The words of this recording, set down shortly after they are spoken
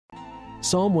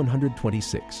Psalm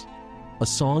 126, a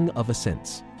song of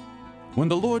ascents. When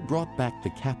the Lord brought back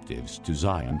the captives to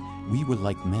Zion, we were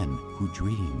like men who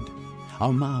dreamed.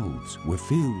 Our mouths were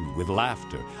filled with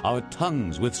laughter, our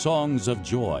tongues with songs of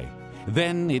joy.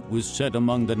 Then it was said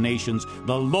among the nations,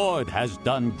 "The Lord has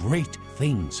done great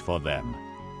things for them."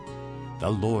 The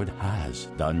Lord has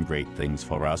done great things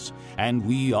for us, and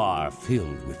we are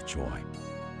filled with joy.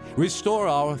 Restore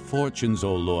our fortunes,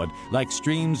 O Lord, like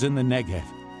streams in the Negev.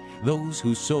 Those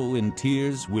who sow in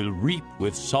tears will reap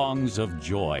with songs of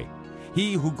joy.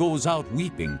 He who goes out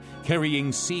weeping,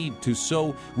 carrying seed to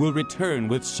sow, will return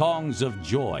with songs of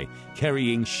joy,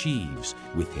 carrying sheaves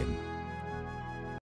with him.